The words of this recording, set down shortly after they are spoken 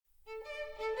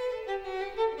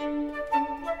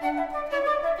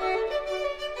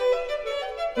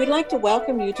We'd like to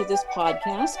welcome you to this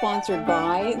podcast sponsored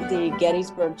by the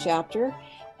Gettysburg chapter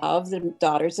of the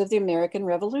Daughters of the American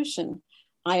Revolution.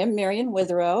 I am Marion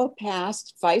Witherow,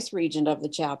 past Vice Regent of the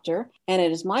chapter, and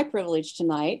it is my privilege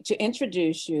tonight to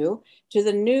introduce you to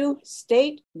the new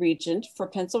State Regent for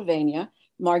Pennsylvania,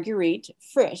 Marguerite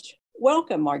Fritsch.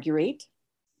 Welcome, Marguerite.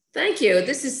 Thank you.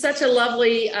 This is such a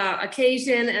lovely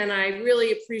occasion, and I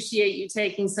really appreciate you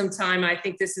taking some time. I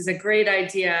think this is a great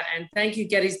idea, and thank you,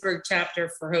 Gettysburg chapter,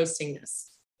 for hosting this.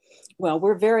 Well,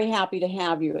 we're very happy to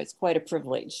have you. It's quite a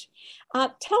privilege.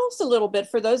 Tell us a little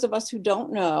bit, for those of us who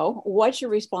don't know, what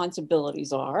your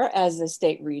responsibilities are as the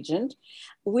state regent.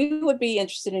 We would be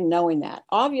interested in knowing that.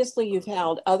 Obviously, you've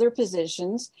held other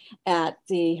positions at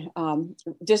the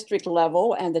district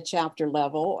level and the chapter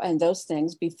level and those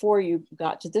things before you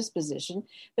got to this position.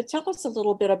 But tell us a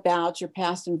little bit about your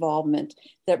past involvement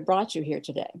that brought you here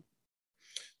today.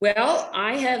 Well,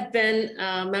 I have been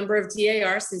a member of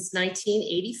DAR since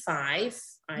 1985.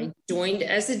 I joined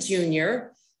as a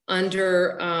junior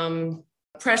under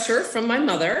pressure from my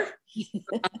mother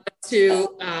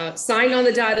to sign on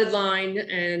the dotted line.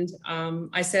 And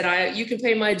I said, you can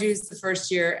pay my dues the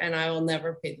first year and I will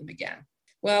never pay them again.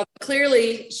 Well,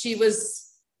 clearly she was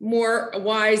more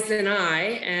wise than I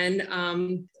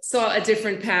and saw a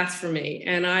different path for me.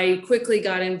 And I quickly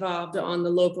got involved on the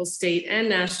local, state, and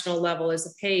national level as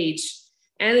a page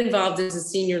and involved as a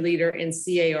senior leader in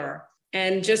CAR.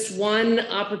 And just one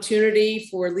opportunity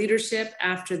for leadership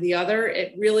after the other,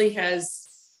 it really has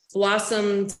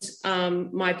blossomed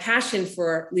my passion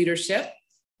for leadership,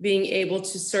 being able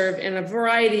to serve in a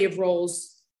variety of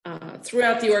roles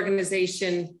throughout the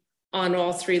organization on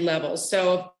all three levels.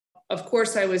 So of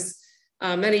course, I was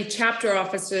many chapter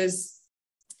offices,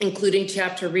 including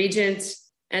chapter regent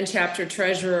and chapter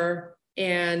treasurer,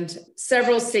 and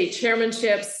several state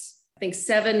chairmanships, I think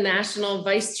 7 national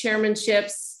vice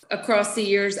chairmanships across the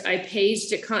years. I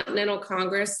paged at Continental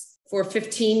Congress for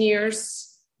 15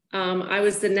 years. I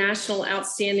was the National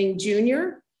Outstanding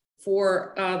Junior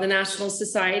for the National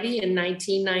Society in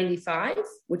 1995,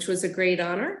 which was a great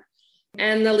honor.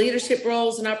 And the leadership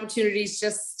roles and opportunities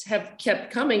just have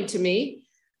kept coming to me.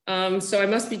 So I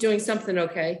must be doing something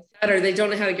okay. Or they don't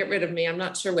know how to get rid of me. I'm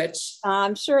not sure which.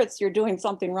 I'm sure you're doing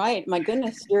something right. My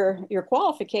goodness, your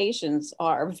qualifications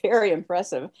are very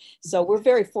impressive. So we're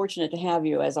very fortunate to have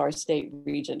you as our state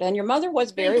regent. And your mother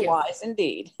was very wise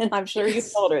indeed. And I'm sure you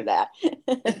told her that.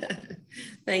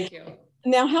 Thank you.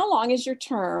 Now, how long is your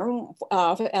term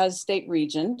as state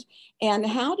regent? And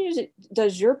how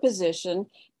does your position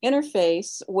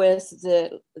interface with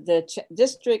the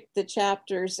district, the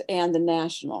chapters, and the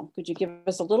national? Could you give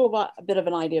us a bit of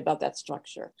an idea about that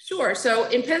structure? Sure. So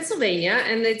in Pennsylvania,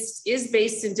 and it is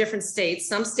based in different states,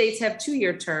 some states have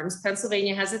 2-year terms.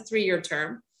 Pennsylvania has a 3-year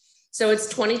term. So it's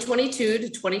 2022 to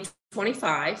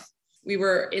 2025. We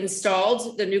were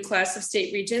installed, the new class of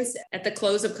state regents, at the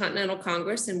close of Continental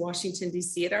Congress in Washington,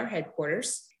 D.C. at our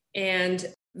headquarters. And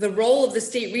the role of the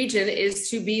state regent is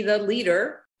to be the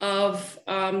leader of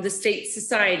the state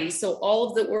society. So all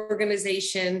of the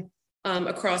organization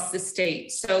across the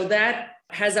state. So that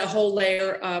has a whole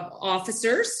layer of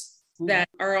officers that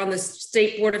are on the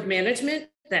State Board of Management,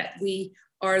 that we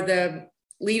are the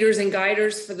leaders and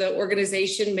guiders for the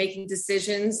organization, making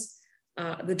decisions,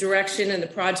 the direction and the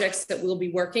projects that we'll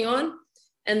be working on.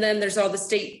 And then there's all the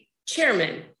state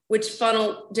chairmen, which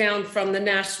funnel down from the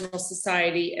National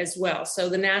Society as well. So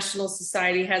the National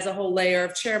Society has a whole layer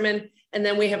of chairmen, and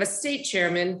then we have a state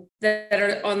chairman that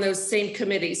are on those same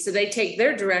committees. So they take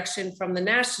their direction from the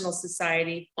National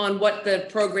Society on what the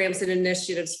programs and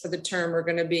initiatives for the term are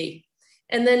going to be.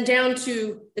 And then down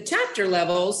to the chapter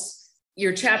levels,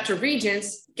 your chapter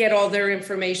regents get all their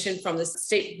information from the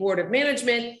State Board of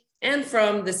Management and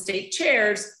from the state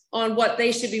chairs on what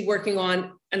they should be working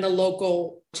on in the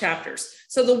local chapters.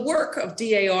 So the work of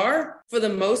DAR, for the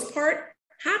most part,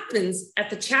 happens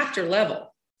at the chapter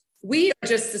level. We are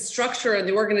just the structure and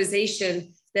the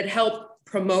organization that help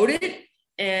promote it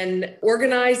and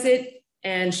organize it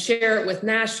and share it with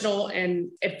national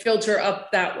and filter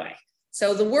up that way.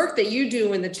 So the work that you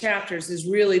do in the chapters is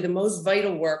really the most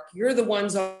vital work. You're the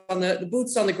ones on the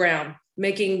boots on the ground,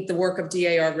 making the work of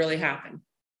DAR really happen.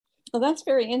 Well, that's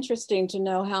very interesting to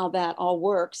know how that all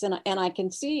works. And I can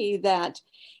see that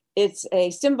it's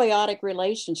a symbiotic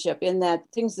relationship in that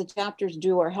things the chapters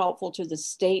do are helpful to the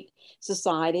state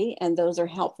society, and those are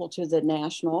helpful to the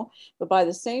national. But by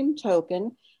the same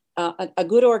token, a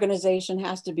good organization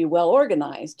has to be well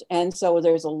organized. And so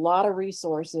there's a lot of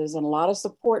resources and a lot of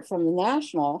support from the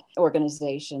national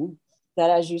organization that,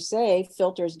 as you say,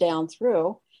 filters down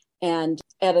through. And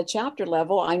at a chapter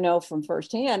level, I know from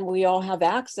firsthand, we all have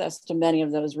access to many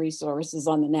of those resources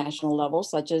on the national level,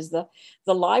 such as the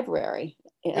library.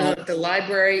 The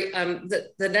library, our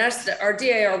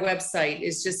DAR website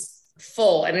is just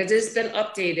full, and it has been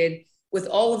updated with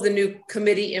all of the new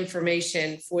committee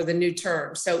information for the new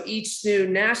term. So each new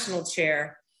national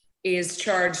chair is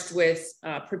charged with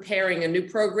preparing a new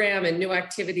program and new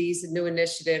activities and new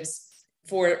initiatives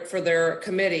for their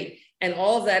committee. And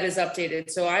all of that is updated.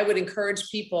 So I would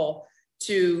encourage people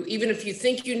to, even if you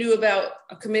think you knew about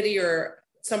a committee or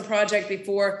some project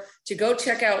before, to go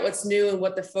check out what's new and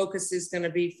what the focus is going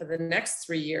to be for the next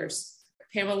 3 years.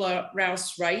 Pamela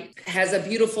Rouse-Wright has a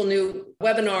beautiful new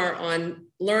webinar on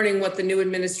learning what the new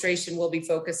administration will be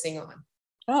focusing on.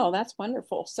 Oh, that's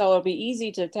wonderful. So it'll be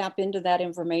easy to tap into that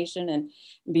information and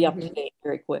be up to date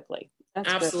very quickly. That's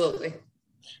absolutely good.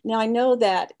 Now, I know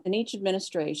that in each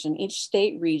administration, each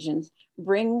state region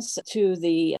brings to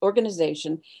the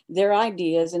organization their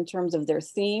ideas in terms of their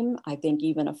theme. I think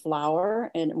even a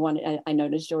flower, and one I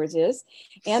noticed yours is,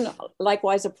 and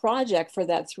likewise a project for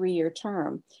that 3-year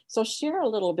term. So share a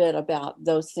little bit about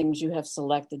those things you have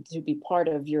selected to be part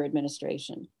of your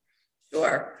administration.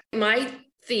 Sure. My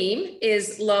theme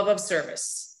is love of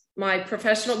service. My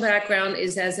professional background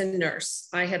is as a nurse.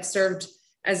 I have served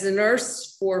as a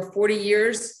nurse for 40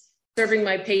 years, serving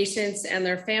my patients and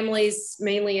their families,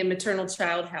 mainly in maternal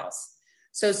child health.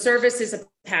 So service is a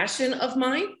passion of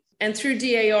mine. And through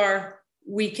DAR,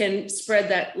 we can spread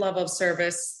that love of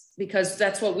service because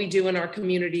that's what we do in our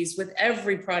communities with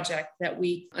every project that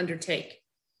we undertake.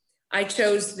 I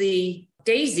chose the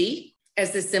daisy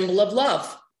as the symbol of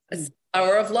love, a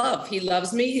flower of love. He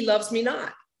loves me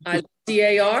not. I love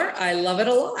DAR, I love it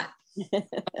a lot.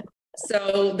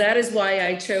 So that is why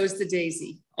I chose the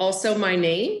daisy. Also, my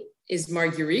name is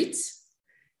Marguerite.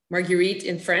 Marguerite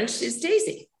in French is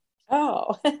daisy.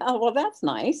 Oh, well, that's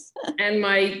nice. And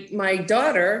my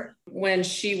daughter, when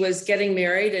she was getting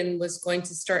married and was going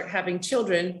to start having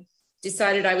children,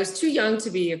 decided I was too young to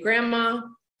be a grandma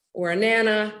or a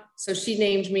nana. So she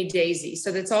named me Daisy.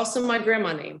 So that's also my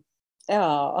grandma name.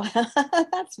 Oh,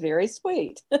 that's very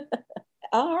sweet.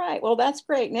 All right. Well, that's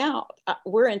great. Now,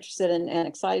 we're interested in and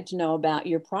excited to know about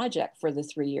your project for the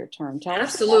 3-year term. Tell us.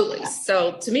 Absolutely.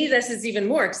 So to me, this is even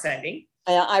more exciting.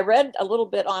 I read a little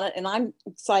bit on it and I'm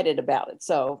excited about it.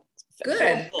 So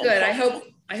good. I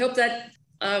hope that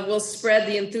will spread,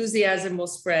 the enthusiasm will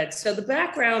spread. So the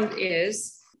background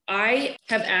is I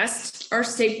have asked our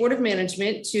State Board of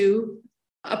Management to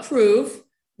approve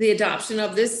the adoption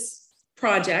of this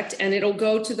project, and it'll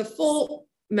go to the full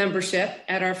membership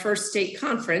at our first state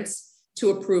conference to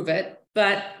approve it.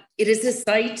 But it is the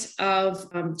site of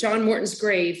John Morton's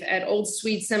grave at Old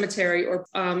Swede Cemetery, or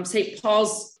St.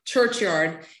 Paul's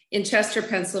Churchyard in Chester,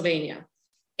 Pennsylvania.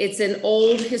 It's an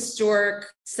old historic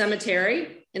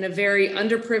cemetery in a very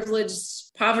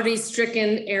underprivileged,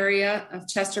 poverty-stricken area of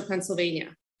Chester, Pennsylvania.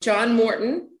 John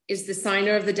Morton is the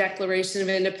signer of the Declaration of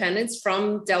Independence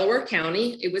from Delaware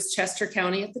County. It was Chester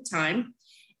County at the time.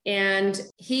 And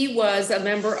he was a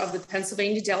member of the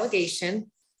Pennsylvania delegation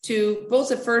to both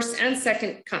the First and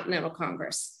Second Continental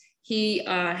Congress. He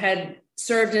had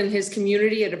served in his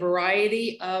community at a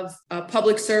variety of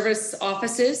public service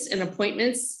offices and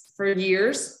appointments for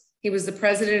years. He was the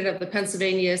president of the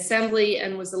Pennsylvania Assembly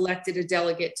and was elected a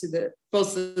delegate to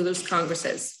both of those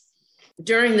Congresses.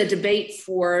 During the debate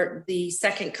for the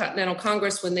Second Continental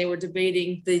Congress, when they were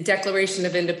debating the Declaration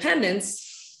of Independence,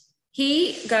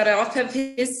 he got off of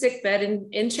his sickbed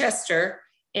in Chester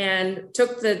and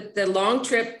took the long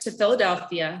trip to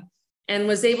Philadelphia and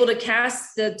was able to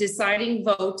cast the deciding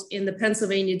vote in the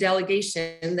Pennsylvania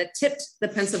delegation that tipped the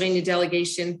Pennsylvania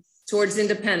delegation towards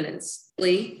independence.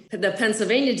 The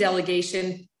Pennsylvania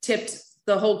delegation tipped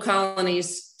the whole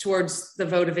colonies towards the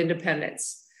vote of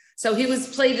independence. So he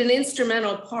played an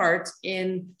instrumental part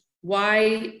in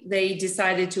why they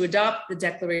decided to adopt the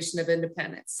Declaration of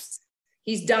Independence.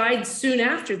 He's died soon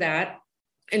after that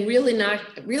and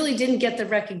really didn't get the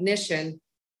recognition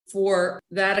for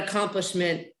that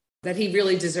accomplishment that he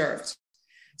really deserved.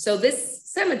 So this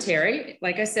cemetery,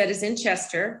 like I said, is in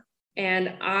Chester,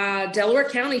 and Delaware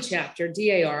County chapter,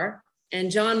 DAR, and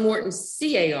John Morton's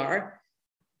CAR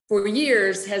for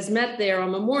years has met there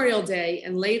on Memorial Day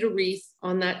and laid a wreath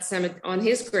on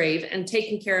his grave and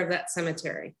taken care of that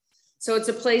cemetery. So it's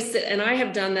a place that, and I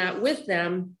have done that with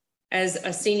them as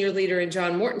a senior leader in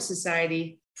John Morton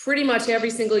Society pretty much every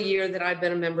single year that I've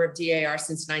been a member of DAR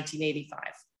since 1985.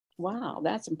 Wow,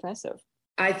 that's impressive.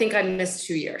 I think I missed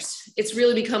 2 years. It's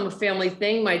really become a family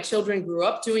thing. My children grew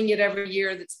up doing it every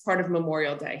year. That's part of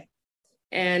Memorial Day.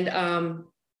 And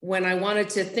when I wanted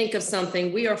to think of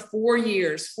something, we are 4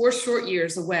 short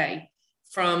years away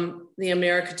from the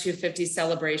America 250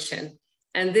 celebration.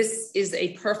 And this is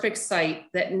a perfect site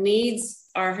that needs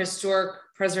our historic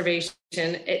preservation.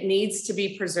 It needs to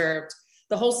be preserved.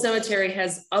 The whole cemetery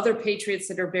has other patriots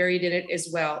that are buried in it as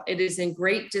well. It is in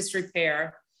great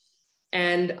disrepair.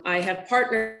 And I have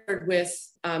partnered with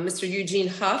Mr. Eugene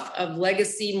Huff of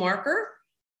Legacy Marker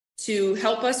to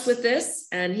help us with this.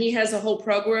 And he has a whole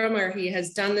program where he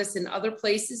has done this in other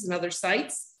places and other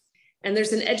sites. And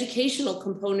there's an educational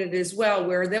component as well,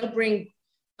 where they'll bring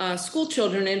school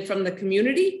children in from the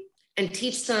community and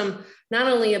teach them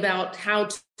not only about how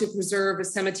to preserve a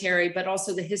cemetery, but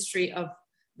also the history of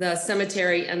the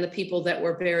cemetery and the people that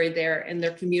were buried there in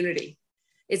their community.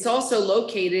 It's also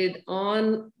located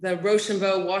on the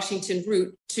Rochambeau, Washington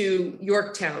route to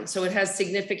Yorktown. So it has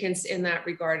significance in that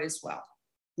regard as well.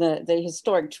 The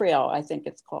historic trail, I think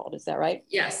it's called. Is that right?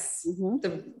 Yes.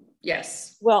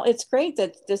 Yes. Well, it's great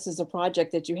that this is a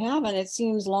project that you have, and it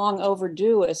seems long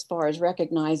overdue as far as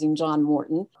recognizing John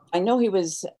Morton. I know he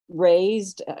was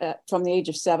raised from the age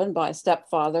of 7 by a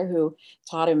stepfather who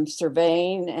taught him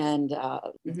surveying and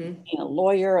being a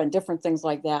lawyer and different things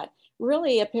like that.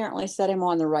 Really apparently set him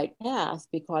on the right path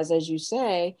because, as you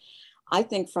say, I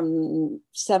think from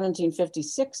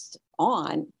 1756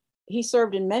 on, he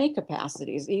served in many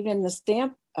capacities, even the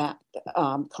Stamp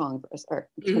Congress or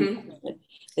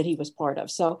that he was part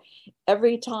of. So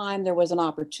every time there was an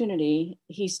opportunity,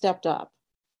 he stepped up.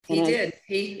 He did.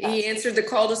 He answered the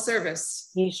call to service.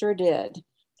 He sure did.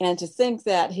 And to think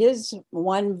that his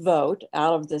one vote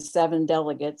out of the 7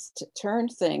 delegates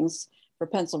turned things for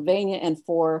Pennsylvania and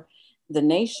for the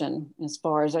nation as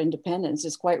far as independence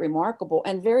is quite remarkable,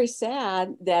 and very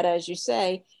sad that, as you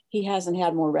say, he hasn't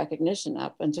had more recognition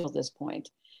up until this point.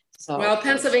 So, well,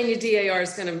 Pennsylvania DAR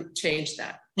is going to change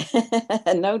that.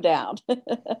 No doubt.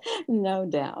 No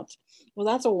doubt. Well,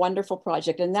 that's a wonderful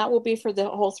project, and that will be for the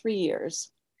whole 3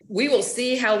 years. We will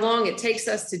see how long it takes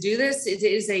us to do this. It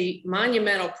is a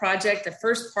monumental project. The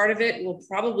first part of it will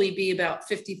probably be about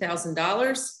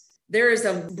 $50,000. There is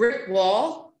a brick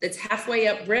wall that's halfway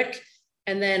up brick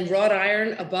and then wrought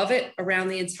iron above it around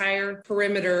the entire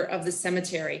perimeter of the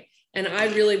cemetery. And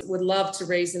I really would love to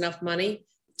raise enough money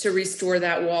to restore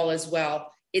that wall as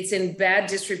well. It's in bad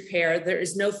disrepair. There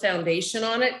is no foundation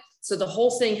on it. So the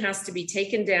whole thing has to be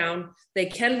taken down. They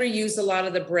can reuse a lot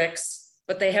of the bricks,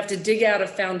 but they have to dig out a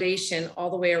foundation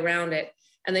all the way around it.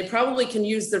 And they probably can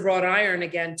use the wrought iron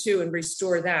again too and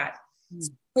restore that. Of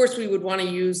course, we would want to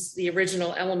use the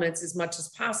original elements as much as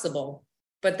possible,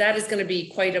 but that is going to be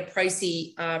quite a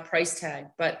pricey price tag.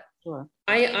 But sure.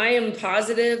 I am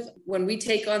positive when we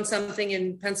take on something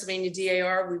in Pennsylvania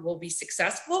DAR, we will be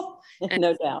successful. And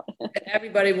no doubt.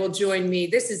 Everybody will join me.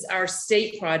 This is our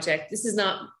state project. This is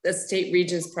not the state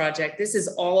region's project. This is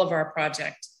all of our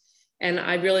project. And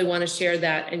I really want to share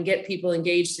that and get people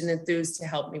engaged and enthused to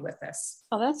help me with this.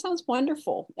 Oh, that sounds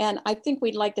wonderful. And I think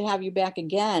we'd like to have you back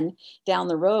again down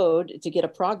the road to get a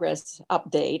progress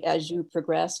update as you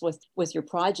progress with your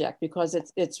project, because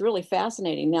it's really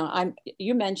fascinating. Now,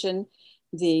 you mentioned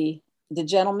the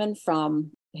gentleman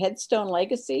from Headstone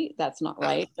Legacy. That's not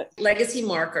right. But Legacy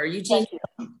Marker, Eugene.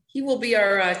 He will be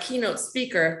our keynote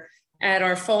speaker at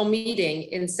our fall meeting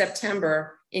in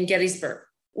September in Gettysburg.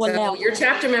 Well, so now your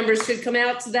chapter members should come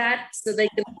out to that so they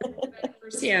can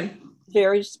firsthand.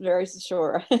 Very, very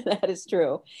sure. That is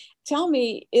true. Tell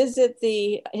me, is it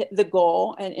the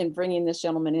goal in bringing this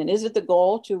gentleman in, is it the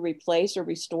goal to replace or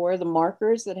restore the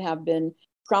markers that have been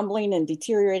crumbling and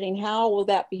deteriorating? How will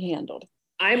that be handled?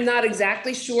 I'm not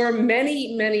exactly sure.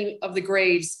 Many of the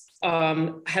graves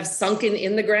have sunken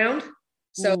in the ground.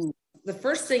 So the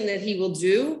first thing that he will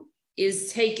do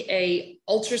is take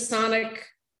ultrasonic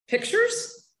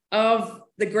pictures of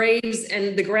the graves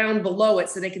and the ground below it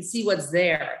so they can see what's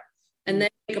there, and then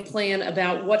make a plan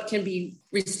about what can be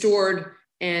restored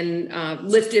and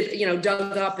lifted,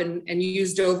 dug up and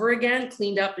used over again,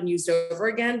 cleaned up and used over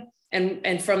again.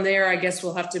 And from there, I guess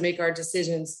we'll have to make our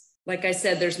decisions. Like I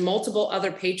said, there's multiple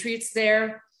other patriots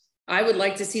there. I would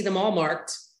like to see them all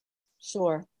marked.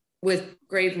 Sure. With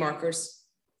grave markers.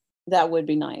 That would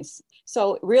be nice.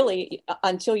 So really,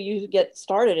 until you get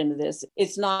started into this,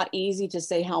 it's not easy to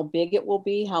say how big it will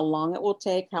be, how long it will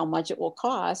take, how much it will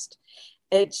cost.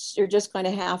 You're just going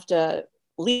to have to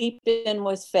leap in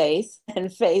with faith in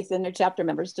their chapter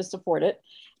members to support it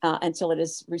until it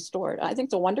is restored. I think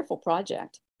it's a wonderful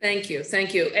project. Thank you.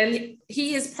 Thank you. And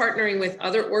he is partnering with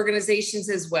other organizations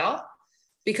as well,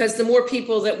 because the more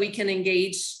people that we can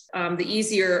engage, the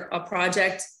easier a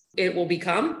project it will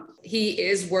become. He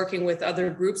is working with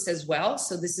other groups as well.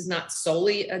 So this is not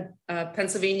solely a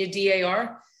Pennsylvania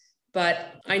DAR.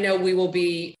 but I know we will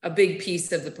be a big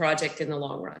piece of the project in the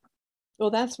long run. Well,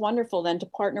 that's wonderful then to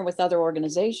partner with other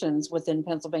organizations within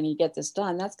Pennsylvania to get this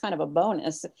done. That's kind of a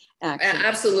bonus, actually.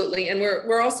 Absolutely. And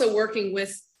we're also working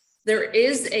with, there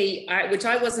is which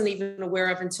I wasn't even aware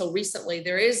of until recently,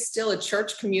 there is still a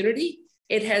church community.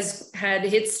 It has had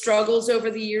its struggles over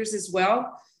the years as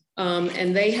well.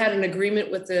 And they had an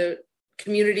agreement with the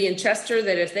community in Chester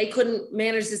that if they couldn't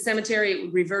manage the cemetery, it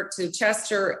would revert to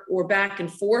Chester or back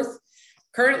and forth.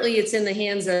 Currently, it's in the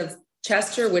hands of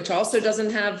Chester, which also doesn't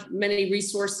have many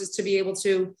resources to be able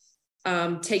to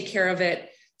take care of it.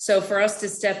 So for us to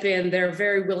step in, they're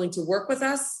very willing to work with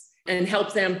us and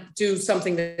help them do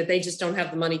something that they just don't have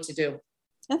the money to do.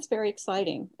 That's very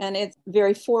exciting. And it's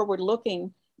very forward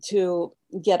looking to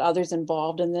get others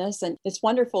involved in this. And it's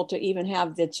wonderful to even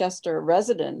have the Chester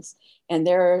residents and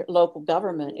their local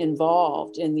government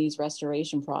involved in these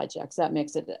restoration projects. That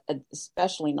makes it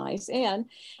especially nice, and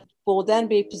will then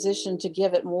be positioned to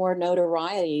give it more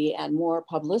notoriety and more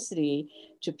publicity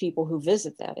to people who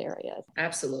visit that area.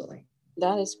 Absolutely.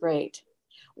 That is great.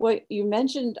 Well, you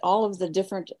mentioned all of the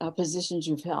different positions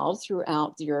you've held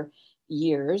throughout your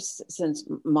years since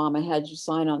Mama had you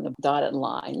sign on the dotted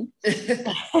line.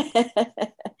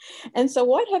 And so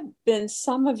what have been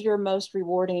some of your most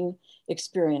rewarding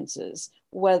experiences,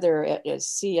 whether it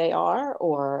is CAR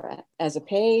or as a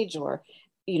page or,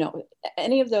 you know,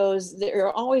 any of those? There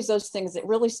are always those things that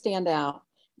really stand out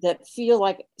that feel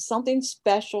like something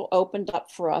special opened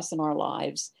up for us in our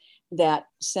lives that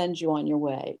sends you on your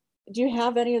way. Do you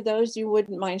have any of those you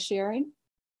wouldn't mind sharing?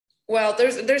 Well,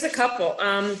 there's a couple.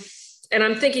 And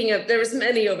I'm thinking of, there was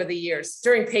many over the years.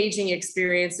 During paging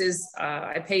experiences,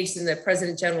 I paged in the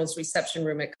President General's reception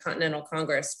room at Continental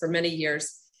Congress for many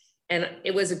years. And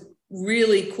it was a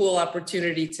really cool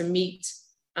opportunity to meet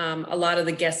a lot of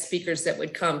the guest speakers that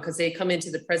would come, because they come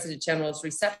into the President General's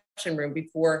reception room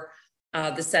before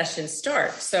the session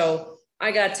starts. So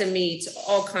I got to meet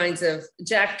all kinds of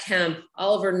Jack Kemp,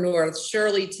 Oliver North,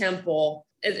 Shirley Temple.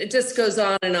 It just goes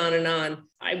on and on and on.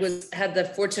 I had the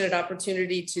fortunate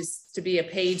opportunity to be a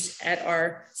page at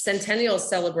our centennial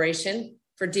celebration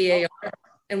for DAR.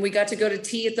 And we got to go to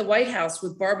tea at the White House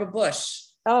with Barbara Bush.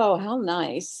 Oh, how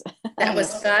nice. That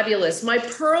was fabulous. My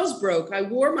pearls broke. I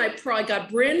got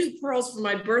brand new pearls for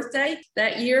my birthday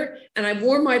that year. And I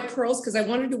wore my pearls because I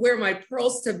wanted to wear my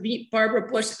pearls to meet Barbara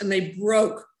Bush, and they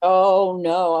broke. Oh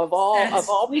no, of all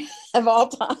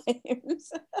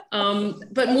times.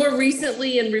 But more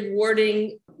recently and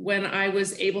rewarding, when I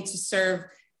was able to serve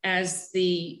as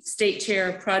the state chair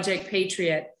of Project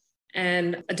Patriot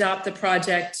and adopt the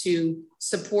project to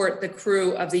support the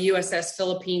crew of the USS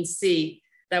Philippine Sea.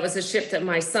 That was a ship that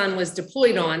my son was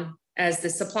deployed on as the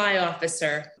supply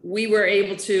officer. We were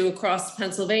able to, across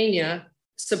Pennsylvania,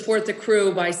 support the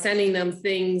crew by sending them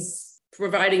things,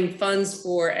 providing funds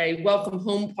for a welcome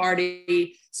home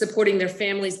party, supporting their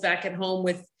families back at home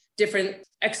with different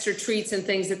extra treats and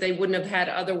things that they wouldn't have had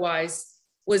otherwise.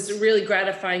 Was really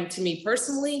gratifying to me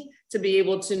personally to be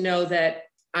able to know that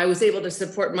I was able to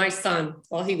support my son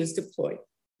while he was deployed.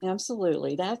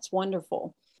 Absolutely. That's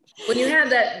wonderful. When you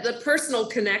have the personal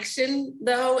connection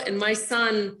though, and my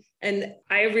son, and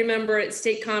I remember at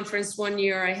state conference one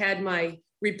year, I had my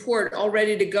report all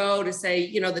ready to go to say,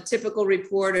 you know, the typical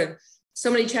report of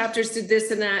so many chapters did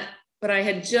this and that, but I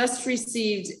had just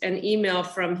received an email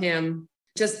from him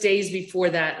just days before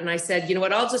that. And I said, you know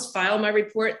what, I'll just file my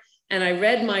report. And I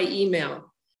read my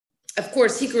email. Of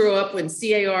course, he grew up with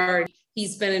CAR.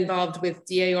 He's been involved with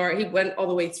DAR. He went all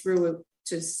the way through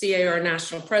to CAR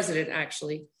national president,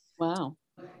 actually. Wow.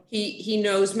 He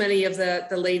knows many of the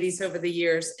ladies over the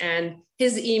years. And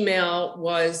his email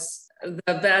was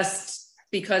the best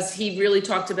because he really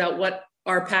talked about what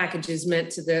our packages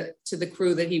meant to the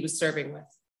crew that he was serving with.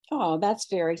 Oh, that's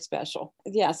very special.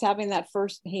 Yes, having that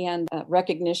firsthand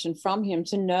recognition from him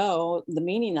to know the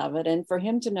meaning of it, and for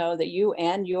him to know that you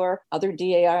and your other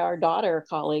DAR daughter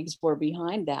colleagues were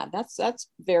behind that. That's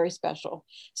very special.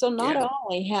 So not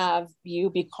only have you,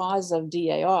 because of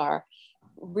DAR,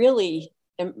 really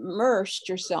immersed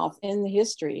yourself in the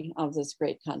history of this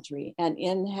great country and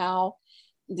in how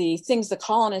the things the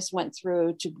colonists went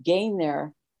through to gain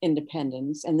their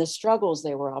independence and the struggles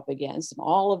they were up against and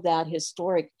all of that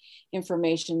historic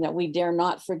information that we dare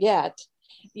not forget.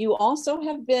 You also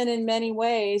have been in many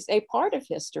ways a part of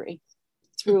history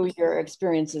through your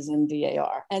experiences in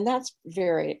DAR. And that's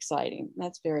very exciting.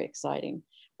 That's very exciting.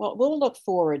 Well, we'll look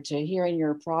forward to hearing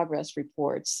your progress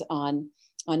reports on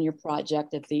your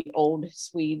project at the Old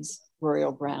Swedes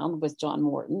Burial Ground with John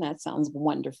Morton. That sounds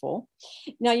wonderful.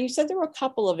 Now, you said there were a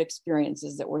couple of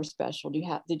experiences that were special.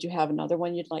 Did you have another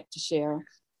one you'd like to share?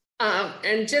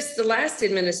 And just the last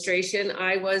administration,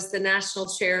 I was the national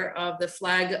chair of the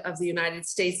Flag of the United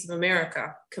States of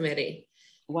America committee.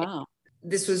 Wow.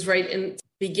 This was right in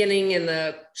beginning in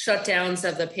the shutdowns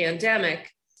of the pandemic.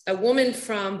 A woman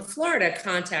from Florida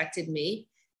contacted me,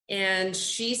 and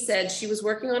she said she was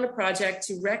working on a project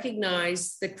to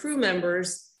recognize the crew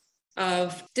members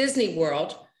of Disney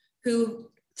World who,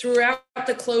 throughout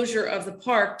the closure of the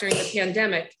park during the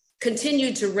pandemic,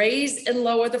 continued to raise and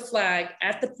lower the flag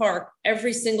at the park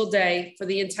every single day for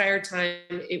the entire time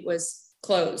it was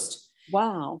closed.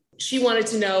 Wow. She wanted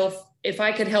to know if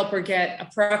I could help her get a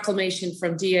proclamation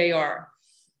from DAR.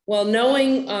 Well,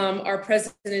 knowing our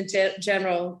President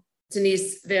General,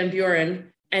 Denise Van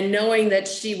Buren, and knowing that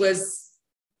she was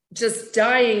just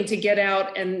dying to get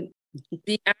out and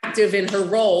be active in her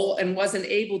role and wasn't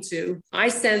able to, I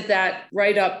sent that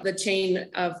right up the chain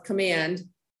of command.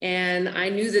 And I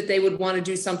knew that they would want to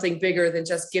do something bigger than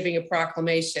just giving a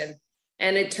proclamation.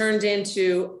 And it turned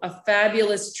into a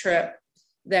fabulous trip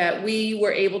that we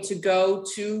were able to go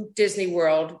to Disney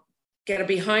World, get a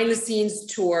behind the scenes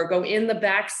tour, go in the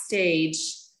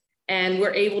backstage, and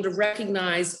we're able to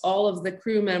recognize all of the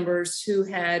crew members who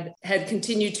had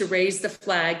continued to raise the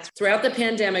flag throughout the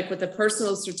pandemic with a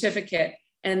personal certificate.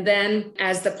 And then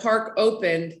as the park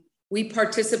opened, we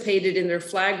participated in their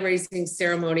flag raising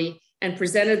ceremony and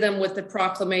presented them with the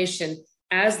proclamation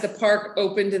as the park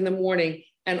opened in the morning,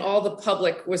 and all the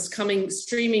public was coming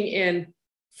streaming in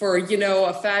for,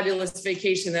 a fabulous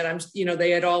vacation that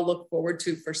they had all looked forward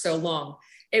to for so long.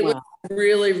 It was a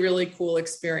really, really cool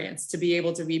experience to be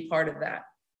able to be part of that.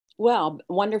 Well,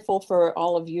 wonderful for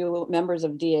all of you members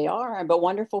of DAR, but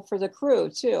wonderful for the crew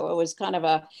too. It was kind of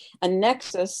a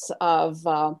nexus of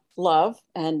love.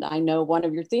 And I know one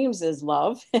of your themes is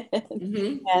love.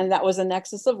 Mm-hmm. And that was a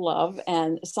nexus of love,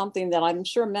 and something that I'm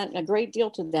sure meant a great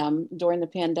deal to them during the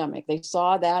pandemic. They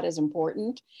saw that as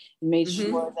important and made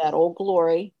mm-hmm. sure that Old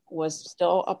Glory was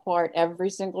still a part every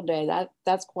single day.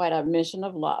 That's quite a mission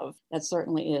of love. That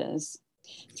certainly is.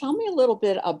 Tell me a little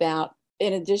bit about,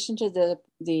 in addition to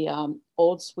the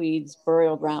Old Swedes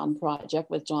Burial Ground project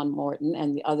with John Morton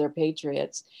and the other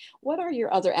patriots, what are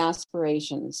your other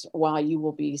aspirations while you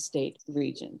will be state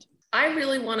regent? I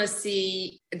really want to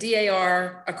see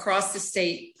DAR across the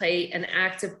state play an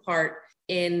active part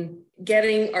in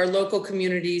getting our local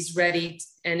communities ready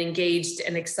and engaged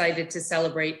and excited to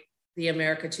celebrate the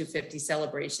America 250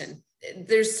 celebration.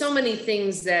 There's so many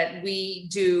things that we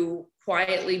do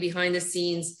quietly behind the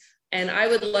scenes, and I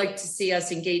would like to see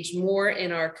us engage more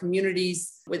in our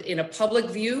communities within a public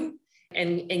view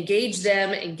and engage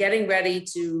them in getting ready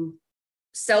to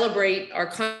celebrate our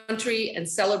country and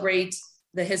celebrate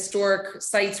the historic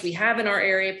sites we have in our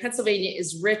area. Pennsylvania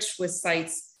is rich with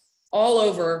sites all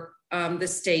over the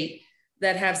state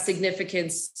that have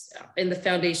significance in the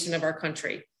foundation of our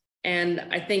country. And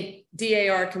I think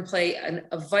DAR can play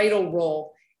a vital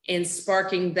role in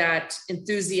sparking that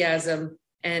enthusiasm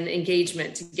and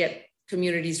engagement to get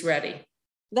communities ready.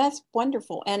 That's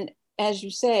wonderful. And as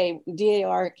you say,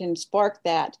 DAR can spark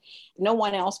that. No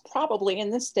one else probably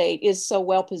in the state is so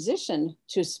well positioned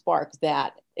to spark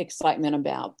that excitement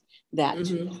about that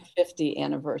mm-hmm. 250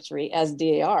 anniversary as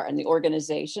DAR, and the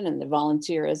organization and the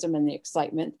volunteerism and the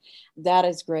excitement. That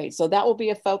is great. So that will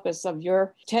be a focus of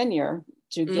your tenure,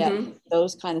 to get mm-hmm.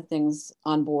 those kind of things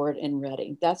on board and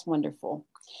ready. That's wonderful.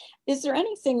 Is there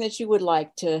anything that you would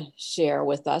like to share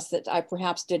with us that I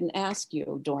perhaps didn't ask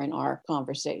you during our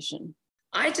conversation?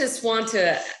 I just want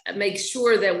to make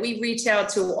sure that we reach out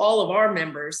to all of our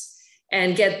members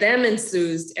and get them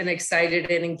enthused and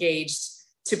excited and engaged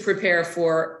to prepare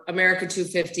for America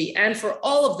 250 and for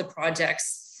all of the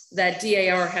projects that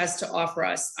DAR has to offer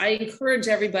us. I encourage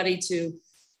everybody to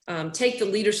take the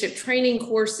leadership training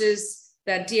courses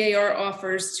that DAR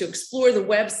offers, to explore the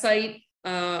website.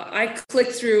 I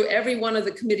clicked through every one of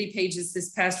the committee pages this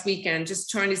past weekend,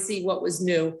 just trying to see what was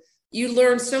new. You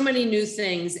learn so many new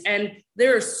things, and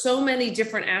there are so many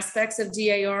different aspects of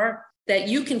DAR that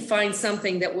you can find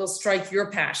something that will strike your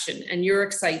passion and your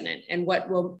excitement and what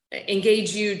will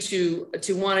engage you to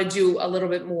want to do a little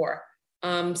bit more.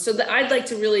 So that I'd like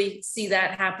to really see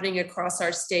that happening across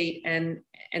our state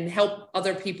and help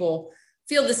other people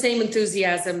feel the same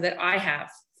enthusiasm that I have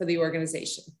for the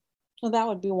organization. Well, that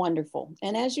would be wonderful.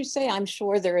 And as you say, I'm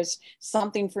sure there is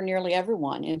something for nearly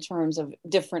everyone in terms of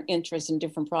different interests and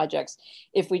different projects.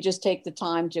 If we just take the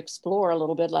time to explore a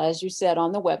little bit, as you said,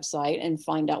 on the website and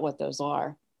find out what those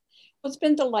are. It's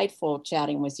been delightful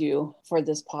chatting with you for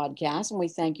this podcast, and we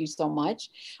thank you so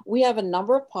much. We have a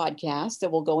number of podcasts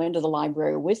that will go into the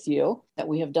library with you that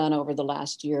we have done over the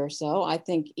last year or so. I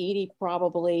think Edie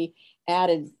probably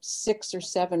added 6 or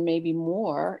 7, maybe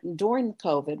more during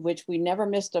COVID, which we never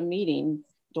missed a meeting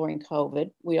during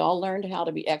COVID. We all learned how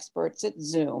to be experts at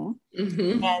Zoom.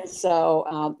 Mm-hmm. And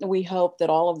so we hope that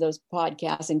all of those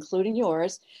podcasts, including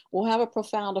yours, will have a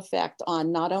profound effect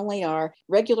on not only our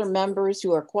regular members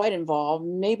who are quite involved,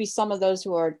 maybe some of those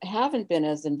who haven't been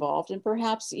as involved, and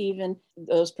perhaps even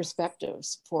those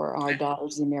perspectives for our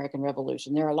Daughters of the American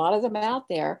Revolution. There are a lot of them out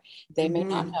there. They may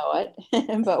not know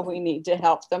it, but we need to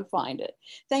help them find it.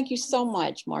 Thank you so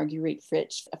much, Marguerite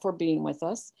Fritsch, for being with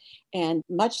us, and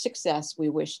much success we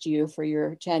wish to you for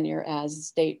your tenure as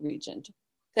state regent.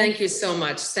 Thank you so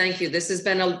much. Thank you. This has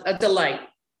been a delight.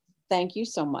 Thank you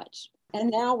so much. And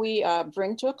now we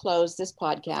bring to a close this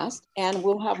podcast, and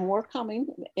we'll have more coming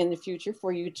in the future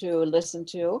for you to listen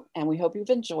to. And we hope you've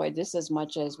enjoyed this as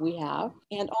much as we have.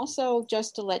 And also,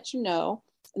 just to let you know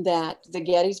that the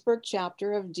Gettysburg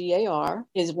chapter of DAR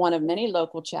is one of many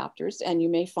local chapters, and you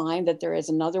may find that there is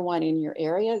another one in your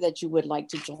area that you would like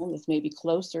to join that's maybe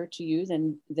closer to you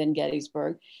than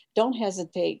Gettysburg. Don't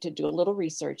hesitate to do a little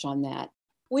research on that.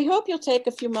 We hope you'll take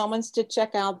a few moments to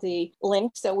check out the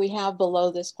links that we have below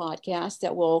this podcast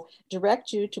that will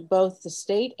direct you to both the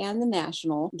state and the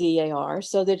national DAR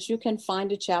so that you can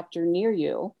find a chapter near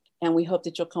you. And we hope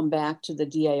that you'll come back to the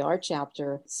DAR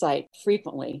chapter site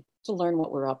frequently to learn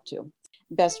what we're up to.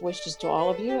 Best wishes to all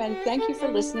of you, and thank you for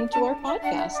listening to our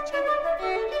podcast.